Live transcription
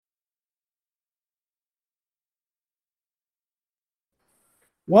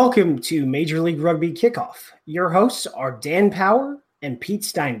Welcome to Major League Rugby Kickoff. Your hosts are Dan Power and Pete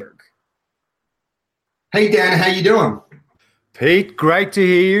Steinberg. Hey Dan, how you doing? Pete, great to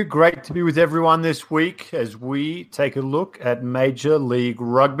hear you. Great to be with everyone this week as we take a look at Major League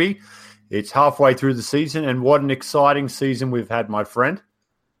Rugby. It's halfway through the season, and what an exciting season we've had, my friend.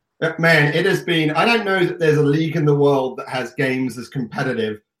 Man, it has been, I don't know that there's a league in the world that has games as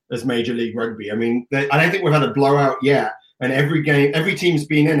competitive as Major League Rugby. I mean, I don't think we've had a blowout yet, and every team's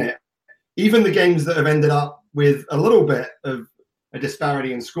been in it. Even the games that have ended up with a little bit of a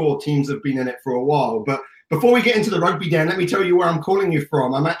disparity in score, teams have been in it for a while. But before we get into the rugby, Dan, let me tell you where I'm calling you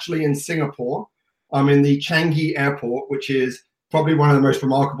from. I'm actually in Singapore. I'm in the Changi Airport, which is probably one of the most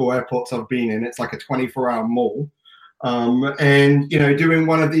remarkable airports I've been in. It's like a 24-hour mall. And, doing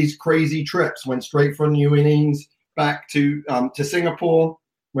one of these crazy trips, went straight from New Orleans back to Singapore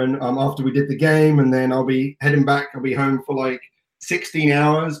after we did the game. And then I'll be heading back. I'll be home for like 16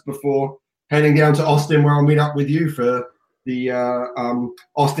 hours before heading down to Austin, where I'll meet up with you for the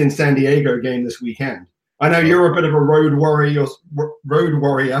Austin-San Diego game this weekend. I know you're a bit of a road warrior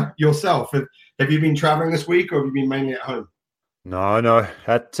yourself. Have you been traveling this week, or have you been mainly at home? No.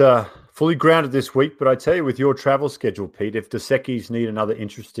 Fully grounded this week, but I tell you, with your travel schedule, Pete, if the Secchies need another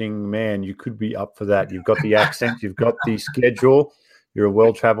interesting man, you could be up for that. You've got the accent, you've got the schedule, you're a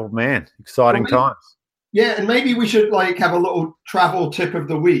well-traveled man. Exciting times. Yeah, and maybe we should have a little travel tip of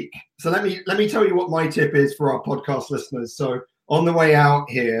the week. So let me tell you what my tip is for our podcast listeners. So on the way out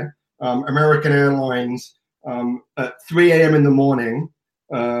here, American Airlines at 3 a.m. in the morning,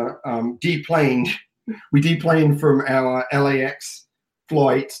 deplaned. We deplaned from our LAX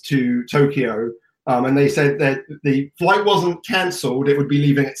flight to Tokyo, and they said that the flight wasn't cancelled. It would be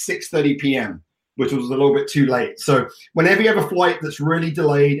leaving at 6:30 p.m., which was a little bit too late. So whenever you have a flight that's really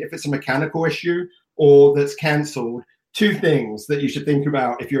delayed, if it's a mechanical issue or that's cancelled, two things that you should think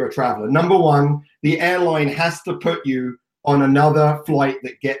about if you're a traveler. Number one, the airline has to put you on another flight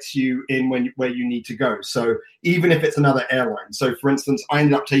that gets you in where you need to go. So even if it's another airline. So for instance, I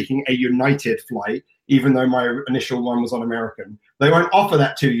ended up taking a United flight, even though my initial one was on American. They won't offer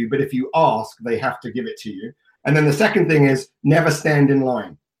that to you, but if you ask, they have to give it to you. And then the second thing is never stand in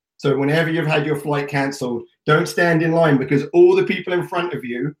line. So whenever you've had your flight canceled, don't stand in line, because all the people in front of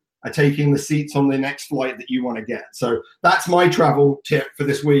you are taking the seats on the next flight that you want to get. So that's my travel tip for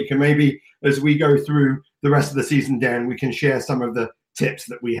this week. And maybe as we go through the rest of the season, Dan, we can share some of the tips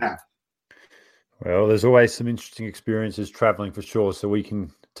that we have. Well, there's always some interesting experiences traveling for sure. So we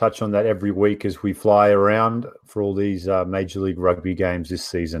can touch on that every week as we fly around for all these Major League Rugby games this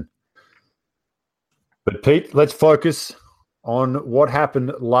season. But Pete, let's focus on what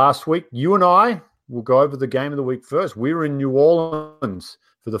happened last week. You and I will go over the game of the week first. We were in New Orleans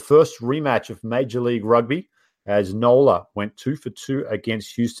for the first rematch of Major League Rugby as NOLA went 2 for 2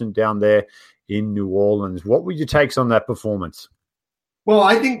 against Houston down there in New Orleans. What were your takes on that performance? Well,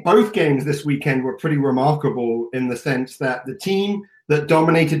 I think both games this weekend were pretty remarkable in the sense that the team that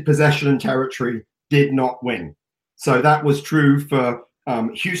dominated possession and territory did not win. So that was true for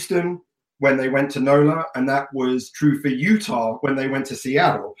Houston when they went to NOLA, and that was true for Utah when they went to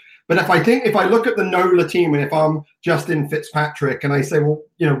Seattle. But if I look at the NOLA team, and if I'm Justin Fitzpatrick and I say, well,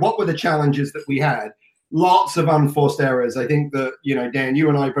 what were the challenges that we had? Lots of unforced errors. I think that, Dan, you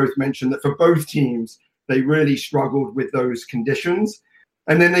and I both mentioned that for both teams, they really struggled with those conditions.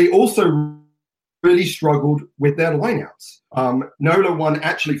 And then they also really struggled with their lineouts. NOLA won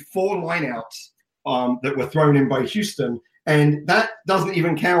actually 4 lineouts that were thrown in by Houston. And that doesn't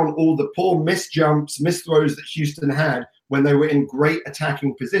even count all the poor missed jumps, missed throws that Houston had when they were in great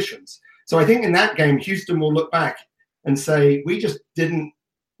attacking positions. So I think in that game, Houston will look back and say, we just didn't,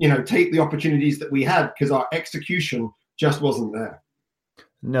 take the opportunities that we had because our execution just wasn't there.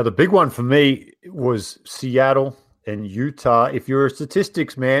 Now, the big one for me was Seattle and Utah. If you're a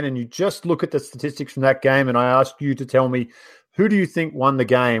statistics man and you just look at the statistics from that game, and I ask you to tell me, who do you think won the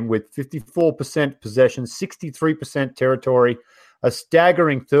game with 54% possession, 63% territory, a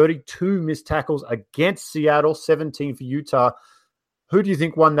staggering 32 missed tackles against Seattle, 17 for Utah? Who do you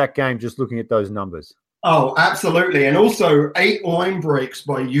think won that game just looking at those numbers? Oh, absolutely. And also 8 line breaks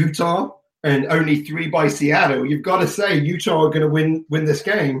by Utah and only 3 by Seattle. You've got to say Utah are going to win this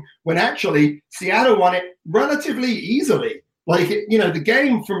game when actually Seattle won it relatively easily. The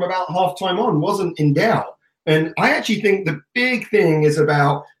game from about halftime on wasn't in doubt. And I actually think the big thing is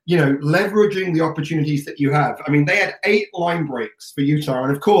about, leveraging the opportunities that you have. I mean, they had 8 line breaks for Utah.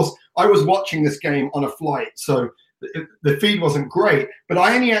 And of course, I was watching this game on a flight, so the feed wasn't great. But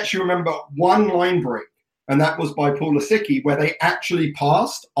I only actually remember 1 line break, and that was by Paul Lasicky, where they actually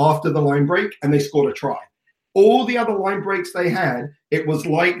passed after the line break and they scored a try. all the other line breaks they had, it was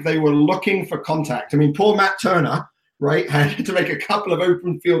like they were looking for contact. I mean, poor Matt Turner, right, had to make a couple of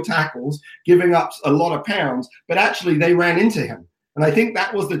open field tackles, giving up a lot of pounds, but actually they ran into him. And I think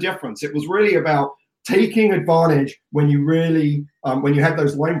that was the difference. It was really about taking advantage when you really, when you had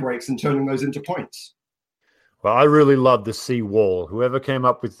those line breaks and turning those into points. Well, I really love the sea wall. Whoever came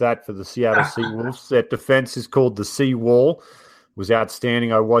up with that for the Seattle Seawolves, that defense is called the sea wall, was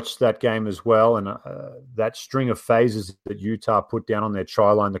outstanding. I watched that game as well, and that string of phases that Utah put down on their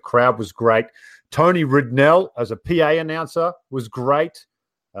try line, the crowd was great. Tony Ridnell, as a PA announcer, was great.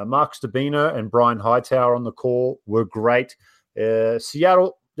 Mark Stabina and Brian Hightower on the call were great.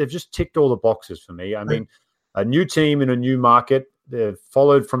 Seattle, they've just ticked all the boxes for me. I mean, a new team in a new market. They've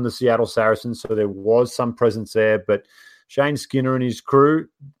followed from the Seattle Saracens, so there was some presence there. But Shane Skinner and his crew,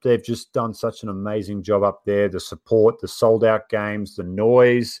 they've just done such an amazing job up there. The support, the sold-out games, the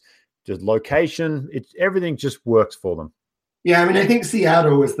noise, the location, everything just works for them. Yeah, I mean, I think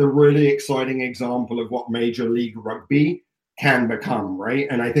Seattle is the really exciting example of what Major League Rugby can become, right?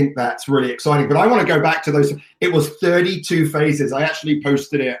 And I think that's really exciting. But I want to go back to those. It was 32 phases. I actually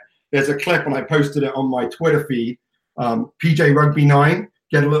posted it. There's a clip, and I posted it on my Twitter feed. PJ Rugby 9,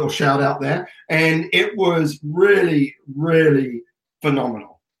 get a little shout out there. And it was really, really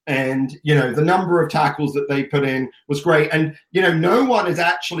phenomenal. And, you know, the number of tackles that they put in was great. And, you know, no one has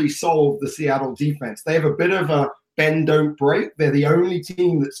actually solved the Seattle defense. They have a bit of a bend, don't break. They're the only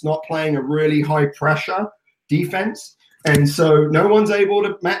team that's not playing a really high pressure defense. And so no one's able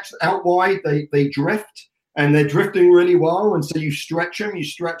to match out wide. They drift, and they're drifting really well. And so you stretch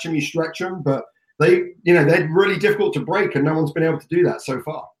them, but they're really difficult to break, and no one's been able to do that so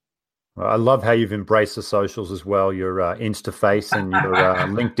far. Well, I love how you've embraced the socials as well, your Instaface and your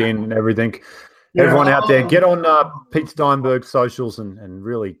LinkedIn and everything. Yeah. Everyone out there, get on Pete Steinberg's socials and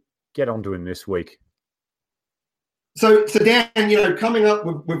really get onto him this week. So Dan, you know, coming up,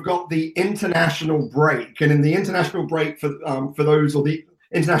 we've got the international break, and in the international break for those, or the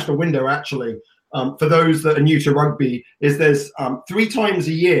international window actually, for those that are new to rugby, is there's 3 times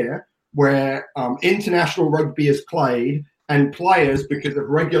a year where international rugby is played, and players, because of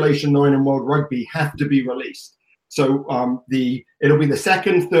Regulation 9 in World Rugby, have to be released. So it'll be the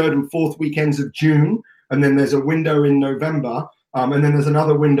 2nd, 3rd, and 4th weekends of June, and then there's a window in November, and then there's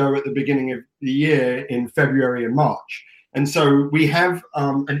another window at the beginning of the year in February and March. And so we have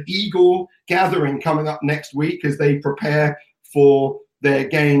an Eagle gathering coming up next week as they prepare for their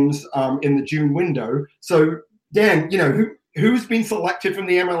games in the June window. So Dan, you know, who's been selected from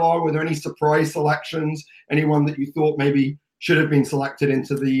the MLR? Were there any surprise selections? Anyone that you thought maybe should have been selected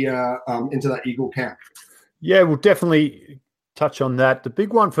into that Eagle camp? Yeah, we'll definitely touch on that. The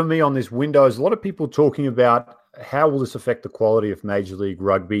big one for me on this window is a lot of people talking about how will this affect the quality of Major League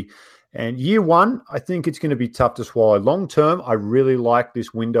Rugby. And year one, I think it's going to be tough to swallow. Long term, I really like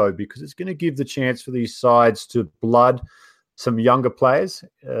this window because it's going to give the chance for these sides to blood some younger players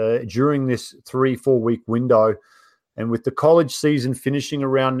during this 3-4 week window. And with the college season finishing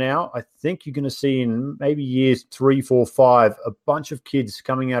around now, I think you're going to see in maybe years 3, 4, 5, a bunch of kids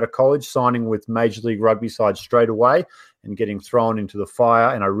coming out of college signing with Major League Rugby sides straight away and getting thrown into the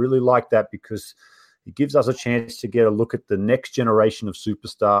fire. And I really like that because it gives us a chance to get a look at the next generation of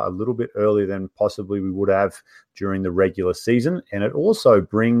superstar a little bit earlier than possibly we would have during the regular season. And it also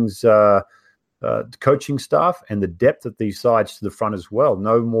brings the coaching staff and the depth of these sides to the front as well.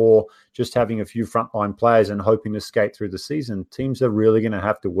 No more just having a few frontline players and hoping to skate through the season. Teams are really going to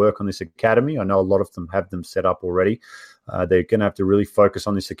have to work on this academy. I know a lot of them have them set up already. They're going to have to really focus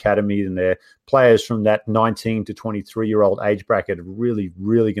on this academy, and their players from that 19 to 23-year-old age bracket are really,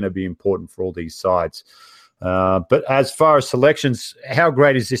 really going to be important for all these sides. But as far as selections, how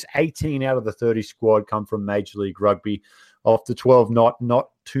great is this? 18 out of the 30 squad come from Major League Rugby. Off the 12, not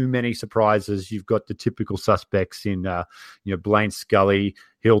too many surprises. You've got the typical suspects in, Blaine Scully,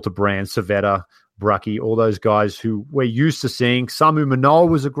 Hildebrand, Savetta, Brucky, all those guys who we're used to seeing. Samu Manoa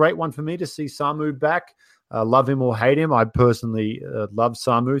was a great one for me to see Samu back. Love him or hate him, I personally love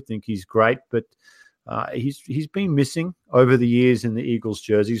Samu. Think he's great, but he's been missing over the years in the Eagles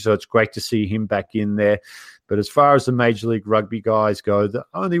jersey, so it's great to see him back in there. But as far as the Major League Rugby guys go, the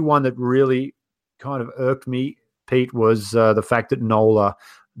only one that really kind of irked me, Pete, was the fact that NOLA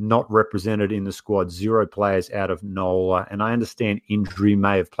not represented in the squad. 0 players out of NOLA. And I understand injury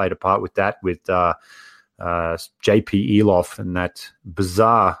may have played a part with that, with JP Eloff and that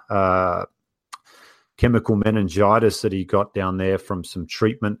bizarre chemical meningitis that he got down there from some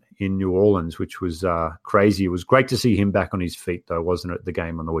treatment in New Orleans, which was crazy. It was great to see him back on his feet, though, wasn't it, the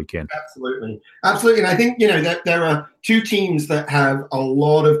game on the weekend? Absolutely. And I think, that there are 2 teams that have a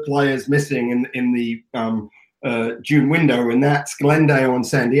lot of players missing in the June window, and that's Glendale and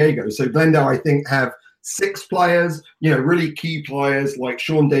San Diego. So Glendale, I think, have 6 players, really key players like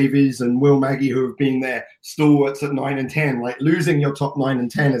Sean Davies and Will Maggie, who have been there stalwarts at 9 and 10. Like losing your top 9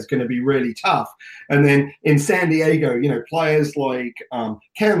 and 10 is going to be really tough. And then in San Diego, players like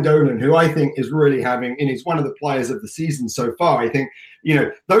Cam Dolan, who I think is really having, and he's one of the players of the season so far. I think,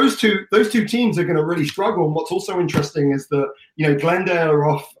 those two teams are going to really struggle. And what's also interesting is that, Glendale are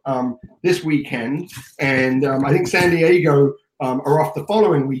off this weekend, and I think San Diego are off the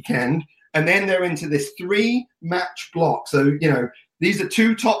following weekend. And then they're into this 3-match block. So, these are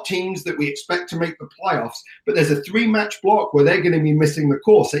 2 top teams that we expect to make the playoffs, but there's a 3-match block where they're going to be missing the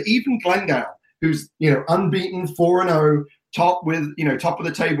course. So even Glendale, who's, unbeaten 4-0, top of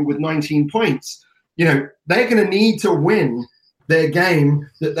the table with 19 points, they're going to need to win their game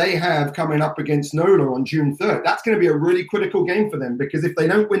that they have coming up against NOLA on June 3rd. That's going to be a really critical game for them, because if they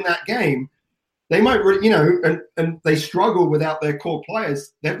don't win that game, they might, and they struggle without their core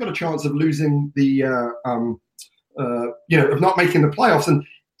players. They've got a chance of losing of not making the playoffs. And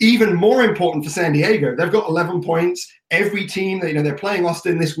even more important for San Diego, they've got 11 points. Every team, they're playing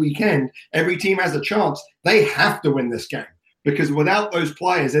Austin this weekend. Every team has a chance. They have to win this game, because without those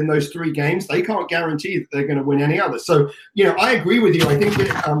players in those 3 games, they can't guarantee that they're going to win any other. So, I agree with you. I think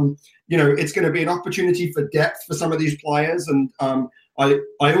it's going to be an opportunity for depth for some of these players, and I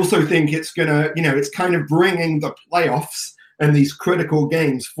also think it's going to, it's kind of bringing the playoffs and these critical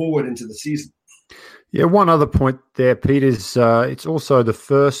games forward into the season. Yeah, one other point there, Pete, is it's also the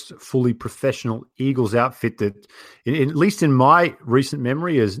first fully professional Eagles outfit that, at least in my recent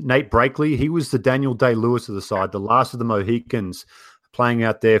memory, is Nate Brakely. He was the Daniel Day-Lewis of the side, the last of the Mohicans, playing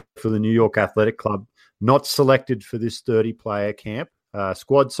out there for the New York Athletic Club, not selected for this 30-player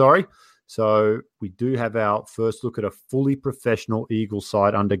squad. So we do have our first look at a fully professional Eagles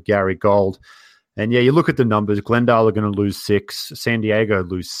side under Gary Gold. And, yeah, you look at the numbers. Glendale are going to lose 6. San Diego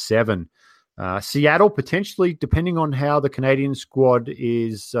lose 7. Seattle, potentially, depending on how the Canadian squad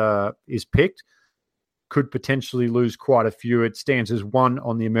is picked, could potentially lose quite a few. It stands as 1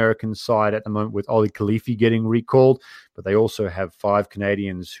 on the American side at the moment, with Ollie Khalifi getting recalled. But they also have 5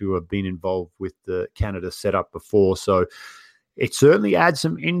 Canadians who have been involved with the Canada setup before. So it certainly adds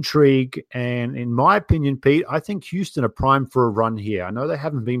some intrigue. And in my opinion, Pete, I think Houston are primed for a run here. I know they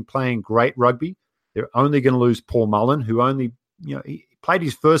haven't been playing great rugby. They're only going to lose Paul Mullen, who only, he played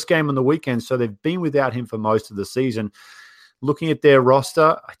his first game on the weekend, so they've been without him for most of the season. Looking at their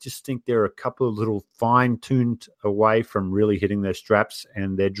roster, I just think they're a couple of little fine-tuned away from really hitting their straps,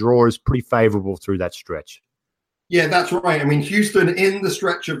 and their draw is pretty favorable through that stretch. Yeah, that's right. I mean, Houston, in the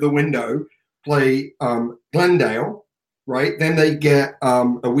stretch of the window, play Glendale, right? Then they get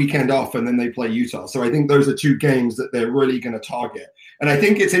a weekend off, and then they play Utah. So I think those are 2 games that they're really going to target. And I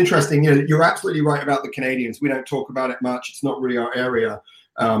think it's interesting. You're absolutely right about the Canadians. We don't talk about it much. It's not really our area.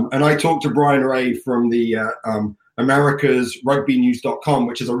 And I talked to Brian Ray from the AmericasRugbyNews.com,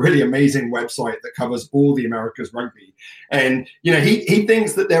 which is a really amazing website that covers all the Americas rugby. And, he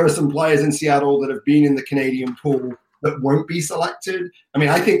thinks that there are some players in Seattle that have been in the Canadian pool that won't be selected. I mean,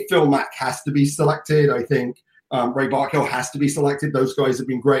 I think Phil Mack has to be selected. I think Ray Barkhill has to be selected. Those guys have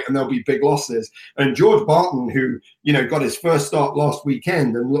been great, and there'll be big losses. And George Barton, who, got his first start last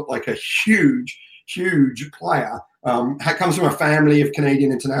weekend and looked like a huge player, comes from a family of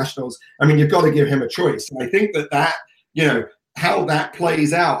Canadian internationals. I mean, you've got to give him a choice. And I think that how that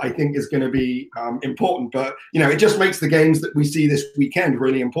plays out, I think, is going to be important. But, it just makes the games that we see this weekend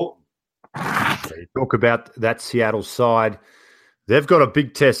really important. So you talk about that Seattle side. They've got a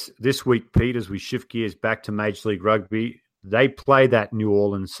big test this week, Pete, as we shift gears back to Major League Rugby. They play that New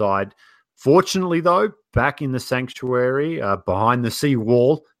Orleans side. Fortunately, though, back in the sanctuary, behind the sea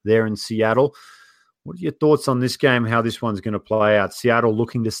wall there in Seattle. What are your thoughts on this game, how this one's going to play out? Seattle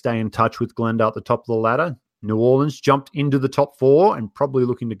looking to stay in touch with Glendale at the top of the ladder. New Orleans jumped into the top 4 and probably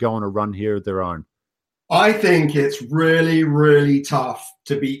looking to go on a run here of their own. I think it's really, really tough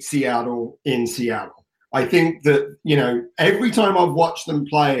to beat Seattle in Seattle. I think that, every time I've watched them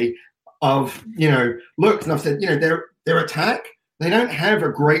play, looked and I've said, their attack, they don't have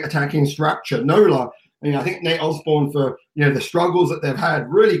a great attacking structure. NOLA, I think Nate Osborne, for, the struggles that they've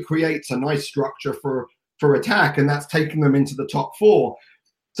had, really creates a nice structure for attack, and that's taken them into the top 4.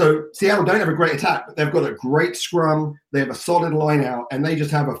 So Seattle don't have a great attack, but they've got a great scrum. They have a solid line out, and they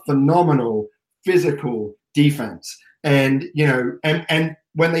just have a phenomenal physical defense. And, and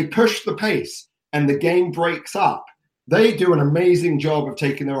when they push the pace, and the game breaks up, they do an amazing job of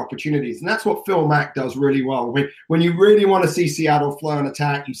taking their opportunities. And that's what Phil Mack does really well. When you really want to see Seattle flow and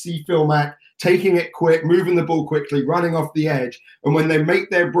attack, you see Phil Mack taking it quick, moving the ball quickly, running off the edge. And when they make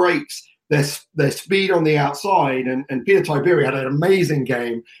their breaks, their speed on the outside. And Peter Tiberi had an amazing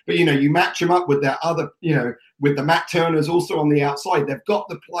game. But, you match him up with their other, with the Matt Turners also on the outside. They've got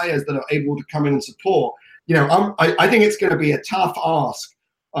the players that are able to come in and support. I think it's going to be a tough ask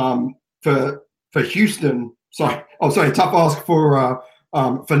for Houston. Tough ask for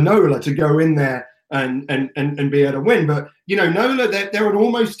NOLA to go in there and be able to win. But NOLA, they're an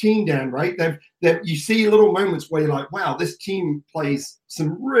almost team, Dan, right? You see little moments where you're like, wow, this team plays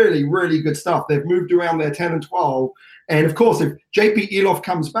some really, really good stuff. They've moved around their 10 and 12. And of course, if JP Eloff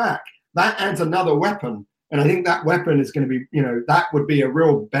comes back, that adds another weapon. And I think that weapon is going to be, that would be a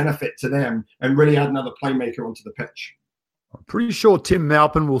real benefit to them and really add another playmaker onto the pitch. I'm pretty sure Tim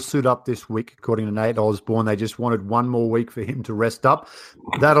Maupin will suit up this week, according to Nate Osborne. They just wanted one more week for him to rest up.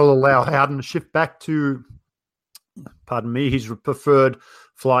 That'll allow Howden to shift back to, his preferred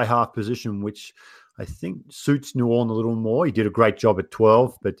fly half position, which I think suits Nuon a little more. He did a great job at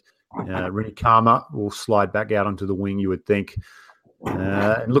 12, but Rini Kama will slide back out onto the wing, you would think.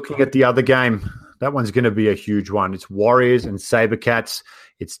 And looking at the other game, that one's going to be a huge one. It's Warriors and Sabercats.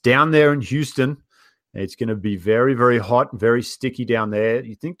 It's down there in Houston. It's going to be very, very hot, very sticky down there.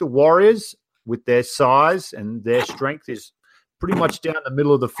 You think the Warriors, with their size and their strength, is pretty much down the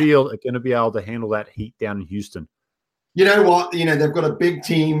middle of the field, are going to be able to handle that heat down in Houston? You know what? They've got a big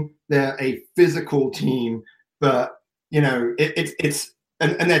team. They're a physical team, but it's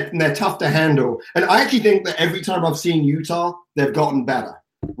they're tough to handle. And I actually think that every time I've seen Utah, they've gotten better.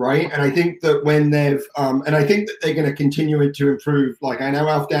 Right. And I think that when they've and I think that they're going to continue to improve. Like, I know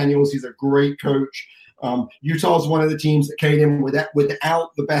Alf Daniels, he's a great coach. Utah's one of the teams that came in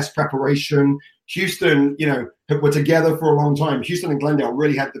without the best preparation. Houston, were together for a long time. Houston and Glendale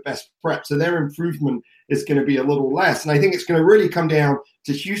really had the best prep. So their improvement is going to be a little less. And I think it's going to really come down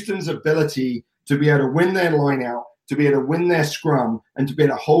to Houston's ability to be able to win their line out, to be able to win their scrum, and to be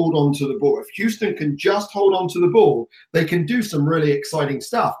able to hold on to the ball. If Houston can just hold on to the ball, they can do some really exciting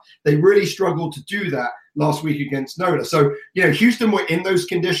stuff. They really struggled to do that last week against NOLA. So, Houston were in those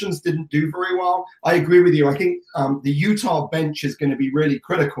conditions, didn't do very well. I agree with you. I think the Utah bench is going to be really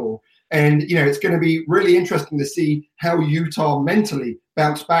critical. And, it's going to be really interesting to see how Utah mentally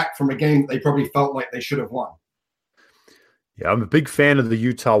bounce back from a game that they probably felt like they should have won. Yeah, I'm a big fan of the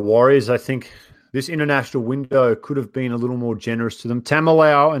Utah Warriors. I think this international window could have been a little more generous to them.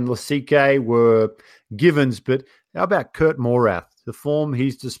 Tamalau and Lasike were givens, but how about Kurt Morath? The form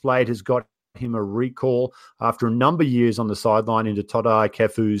he's displayed has got him a recall after a number of years on the sideline into Todai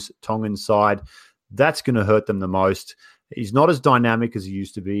Kefu's Tongan side. That's going to hurt them the most. He's not as dynamic as he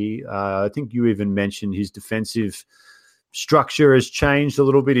used to be. I think you even mentioned his defensive structure has changed a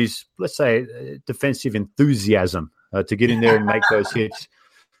little bit. His, let's say, defensive enthusiasm to get in there and make those hits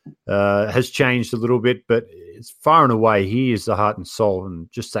has changed a little bit, but it's far and away, he is the heart and soul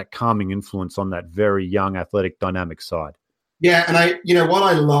and just that calming influence on that very young, athletic, dynamic side. Yeah, and what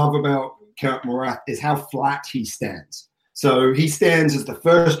I love about Kurt Morath is how flat he stands. So he stands as the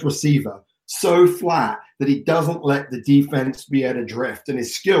first receiver so flat that he doesn't let the defense be able to drift. And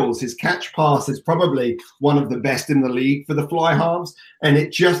his skills, his catch pass is probably one of the best in the league for the fly halves. And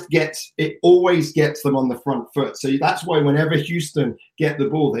it always gets them on the front foot. So that's why whenever Houston get the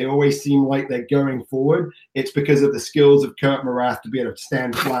ball, they always seem like they're going forward. It's because of the skills of Kurt Morath to be able to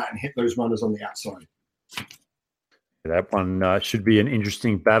stand flat and hit those runners on the outside. That one should be an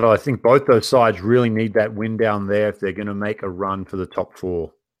interesting battle. I think both those sides really need that win down there if they're going to make a run for the top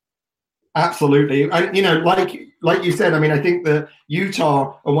four. Absolutely. Like you said, I think that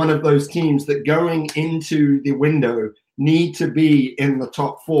Utah are one of those teams that going into the window need to be in the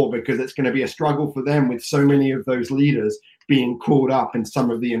top four because it's going to be a struggle for them with so many of those leaders being caught up in some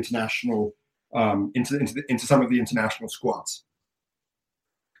of the international into some of the international squads.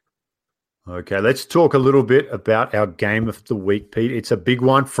 Okay, let's talk a little bit about our game of the week, Pete. It's a big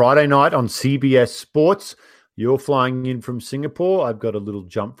one. Friday night on CBS Sports. You're flying in from Singapore. I've got a little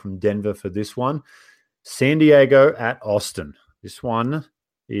jump from Denver for this one. San Diego at Austin. This one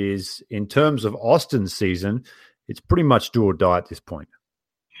is, in terms of Austin's season, it's pretty much do or die at this point.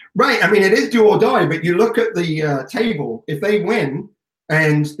 Right. It is do or die, but you look at the table. If they win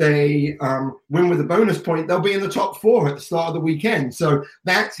and they win with a bonus point, they'll be in the top four at the start of the weekend. So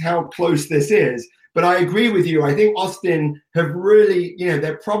that's how close this is. But I agree with you. I think Austin have really,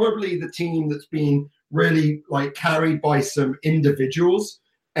 they're probably the team that's been really carried by some individuals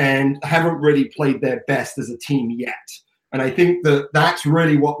and haven't really played their best as a team yet. And I think that that's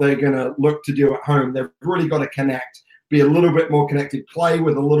really what they're going to look to do at home. They've really got to connect, be a little bit more connected, play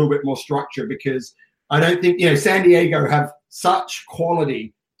with a little bit more structure, because I don't think, San Diego have such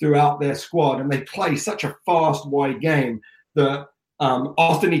quality throughout their squad and they play such a fast, wide game that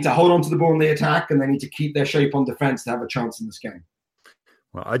Austin need to hold on to the ball in the attack, and they need to keep their shape on defense to have a chance in this game.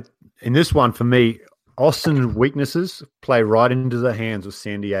 Well, in this one, for me, Austin's weaknesses play right into the hands of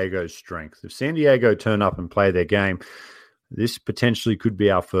San Diego's strength. If San Diego turn up and play their game, this potentially could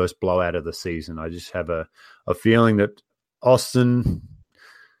be our first blowout of the season. I just have a feeling that Austin,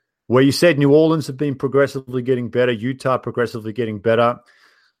 where you said New Orleans have been progressively getting better, Utah progressively getting better,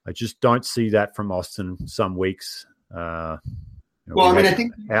 I just don't see that from Austin some weeks. I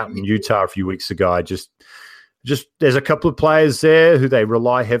think out in Utah a few weeks ago, I just there's a couple of players there who they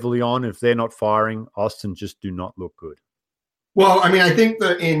rely heavily on. If they're not firing, Austin just do not look good. Well, I mean, I think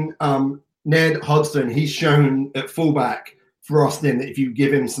that in Ned Hodgson, he's shown at fullback for Austin that if you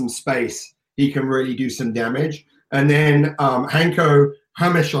give him some space, he can really do some damage. And then Hanko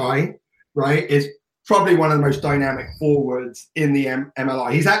Hamishai, right, is probably one of the most dynamic forwards in the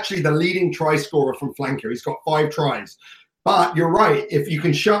MLR. He's actually the leading try scorer from flanker. He's got 5 tries. But you're right. If you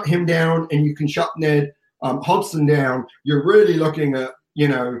can shut him down and you can shut Ned Hodgson down, you're really looking at,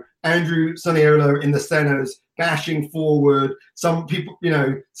 Andrew Saniolo in the centers, bashing forward. Some people,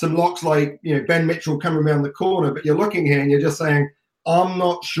 some locks like, Ben Mitchell coming around the corner. But you're looking here and you're just saying, I'm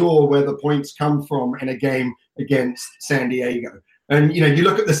not sure where the points come from in a game against San Diego. And, you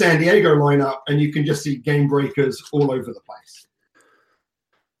look at the San Diego lineup and you can just see game breakers all over the place.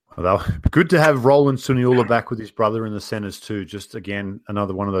 Well, good to have Roland Suniula back with his brother in the centers too. Just, again,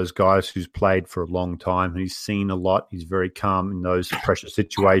 another one of those guys who's played for a long time. He's seen a lot. He's very calm in those pressure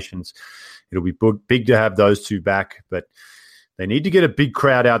situations. It'll be big to have those two back, but they need to get a big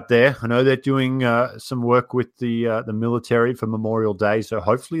crowd out there. I know they're doing some work with the military for Memorial Day, so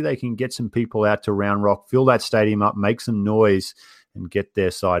hopefully they can get some people out to Round Rock, fill that stadium up, make some noise, and get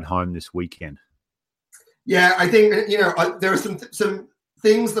their side home this weekend. Yeah, I think, there are some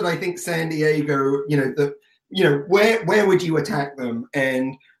things that I think San Diego, where would you attack them?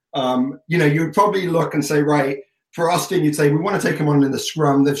 And, you'd probably look and say, right, for Austin, you'd say, we want to take them on in the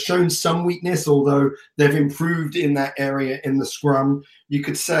scrum. They've shown some weakness, although they've improved in that area in the scrum. You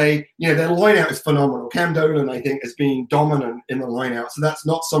could say, their lineout is phenomenal. Cam Dolan, I think, has been dominant in the lineout. So that's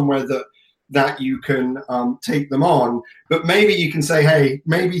not somewhere that you can take them on. But maybe you can say, hey,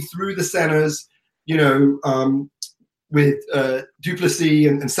 maybe through the centers, with Duplessis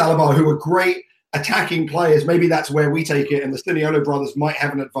and Saliba, who are great attacking players, maybe that's where we take it, and the Siniolo brothers might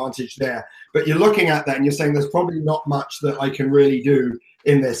have an advantage there. But you're looking at that and you're saying there's probably not much that I can really do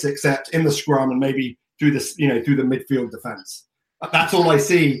in this except in the scrum and maybe through this, through the midfield defense. That's all I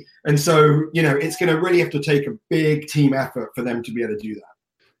see. And so, it's going to really have to take a big team effort for them to be able to do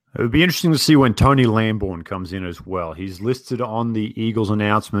that. It would be interesting to see when Tony Lamborn comes in as well. He's listed on the Eagles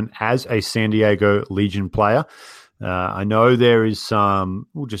announcement as a San Diego Legion player. I know there is some,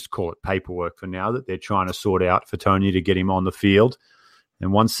 we'll just call it paperwork for now, that they're trying to sort out for Tony to get him on the field.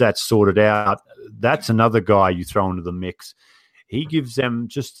 And once that's sorted out, that's another guy you throw into the mix. He gives them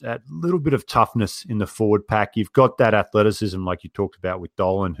just a little bit of toughness in the forward pack. You've got that athleticism like you talked about with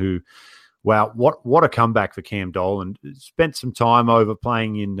Dolan, who, wow, what a comeback for Cam Dolan. Spent some time over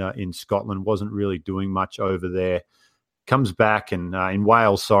playing in Scotland, wasn't really doing much over there. Comes back and in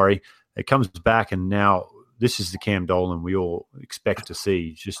Wales, it comes back and now this is the Cam Dolan we all expect to see.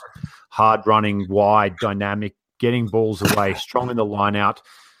 He's just hard running, wide, dynamic, getting balls away, strong in the line out.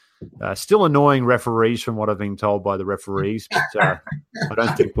 Still annoying referees from what I've been told by the referees, but I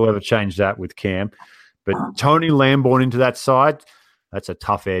don't think we'll ever change that with Cam. But Tony Lamborn into that side, that's a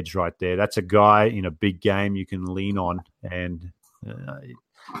tough edge right there. That's a guy in a big game you can lean on. And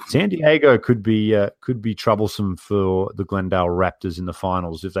San Diego could be troublesome for the Glendale Raptors in the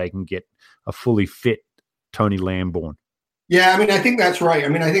finals if they can get a fully fit Tony Lamborn. Yeah, I mean, I think that's right. I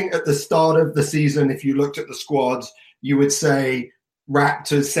mean, I think at the start of the season, if you looked at the squads, you would say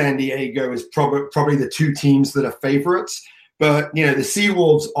Raptors, San Diego is probably the two teams that are favorites. But, the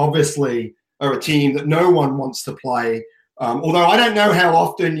Seawolves obviously are a team that no one wants to play. Although I don't know how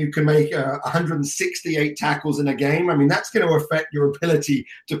often you can make 168 tackles in a game. I mean, that's going to affect your ability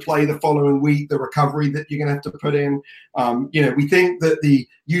to play the following week, the recovery that you're going to have to put in. We think that the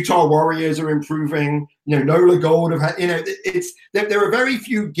Utah Warriors are improving. Nola Gold have had, there are very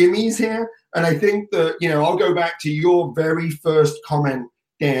few gimmies here. And I think that, I'll go back to your very first comment,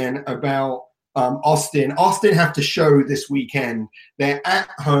 Dan, about Austin. Austin have to show this weekend. They're at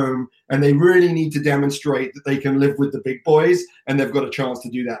home and they really need to demonstrate that they can live with the big boys, and they've got a chance to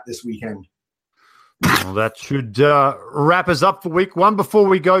do that this weekend. Well, that should wrap us up for week one. Before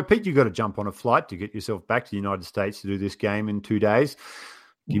we go, Pete, you've got to jump on a flight to get yourself back to the United States to do this game in 2 days.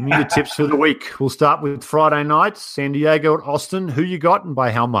 Give me your tips for the week. We'll start with Friday night, San Diego at Austin. Who you got and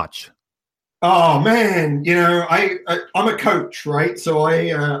by how much? Oh man, I'm a coach, right? So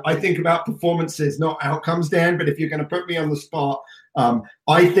I think about performances, not outcomes, Dan. But if you're going to put me on the spot,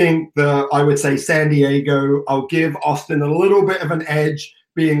 I think I would say San Diego. I'll give Austin a little bit of an edge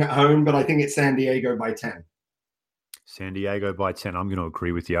being at home, but I think it's San Diego by 10. San Diego by 10. I'm going to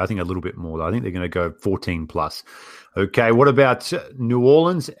agree with you. I think a little bit more, though. I think they're going to go 14 plus. Okay, what about New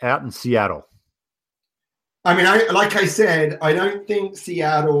Orleans out in Seattle? I mean, like I said, I don't think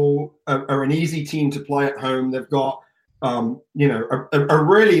Seattle are an easy team to play at home. They've got, a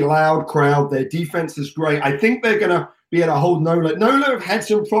really loud crowd. Their defense is great. I think they're going to be able to hold Nola. Nola have had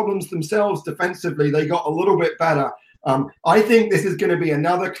some problems themselves defensively. They got a little bit better. I think this is going to be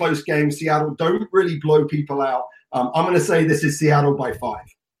another close game. Seattle don't really blow people out. I'm going to say this is Seattle by 5.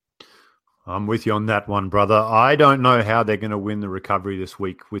 I'm with you on that one, brother. I don't know how they're going to win the recovery this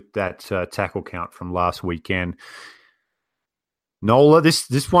week with that tackle count from last weekend. Nola,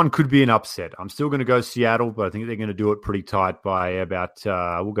 this one could be an upset. I'm still going to go Seattle, but I think they're going to do it pretty tight by about,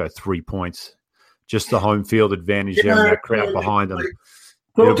 we'll go 3 points. Just the home field advantage there and that crowd behind them.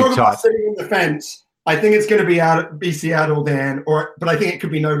 Talk about sitting in the fence. I think it's going to be Seattle, Dan, but I think it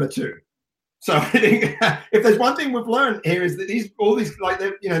could be Nola too. So I think if there's one thing we've learned here is that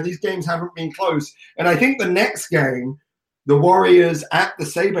these games haven't been close, and I think the next game, the Warriors at the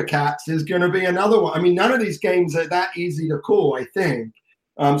SaberCats, is going to be another one. I mean, none of these games are that easy to call, I think.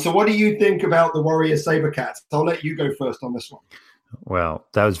 So what do you think about the Warriors SaberCats? I'll let you go first on this one. Well,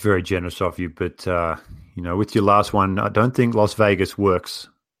 that was very generous of you, but with your last one, I don't think Las Vegas works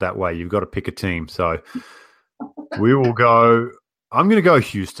that way. You've got to pick a team. So we will go. I'm going to go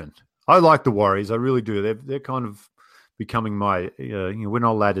Houston. I like the Warriors. I really do. They're kind of becoming my. We're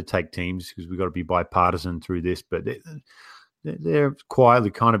not allowed to take teams because we've got to be bipartisan through this, but they're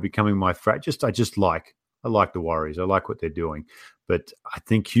quietly kind of becoming my frat. I like the Warriors. I like what they're doing, but I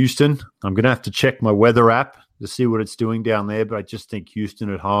think Houston. I'm going to have to check my weather app to see what it's doing down there, but I just think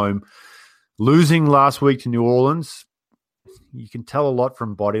Houston at home, losing last week to New Orleans. You can tell a lot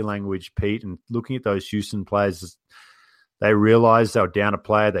from body language, Pete, and looking at those Houston players. They realized they were down a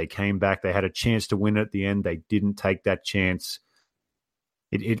player. They came back. They had a chance to win at the end. They didn't take that chance.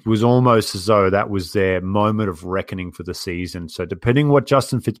 It was almost as though that was their moment of reckoning for the season. So depending what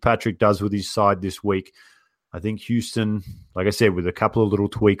Justin Fitzpatrick does with his side this week, I think Houston, like I said, with a couple of little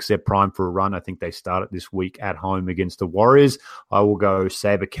tweaks, they're primed for a run. I think they start it this week at home against the Warriors. I will go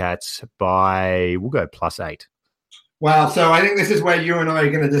SaberCats we'll go +8. Wow. So I think this is where you and I are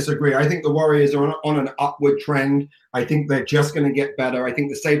going to disagree. I think the Warriors are on an upward trend. I think they're just going to get better. I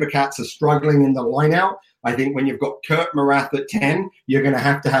think the SaberCats are struggling in the lineout. I think when you've got Kurt Marath at 10, you're going to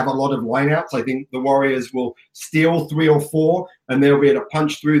have a lot of lineouts. I think the Warriors will steal 3 or 4, and they'll be able to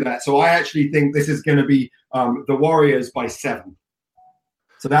punch through that. So I actually think this is going to be the Warriors by 7.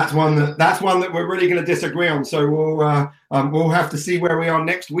 So that's one that we're really going to disagree on. So we'll have to see where we are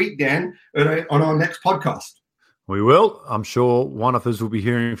next week, Dan, on our next podcast. We will. I'm sure one of us will be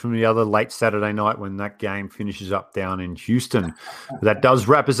hearing from the other late Saturday night when that game finishes up down in Houston. That does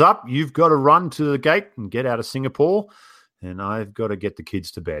wrap us up. You've got to run to the gate and get out of Singapore, and I've got to get the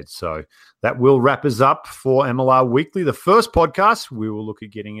kids to bed. So that will wrap us up for MLR Weekly. The first podcast, we will look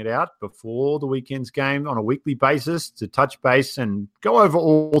at getting it out before the weekend's game on a weekly basis to touch base and go over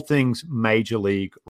all things Major League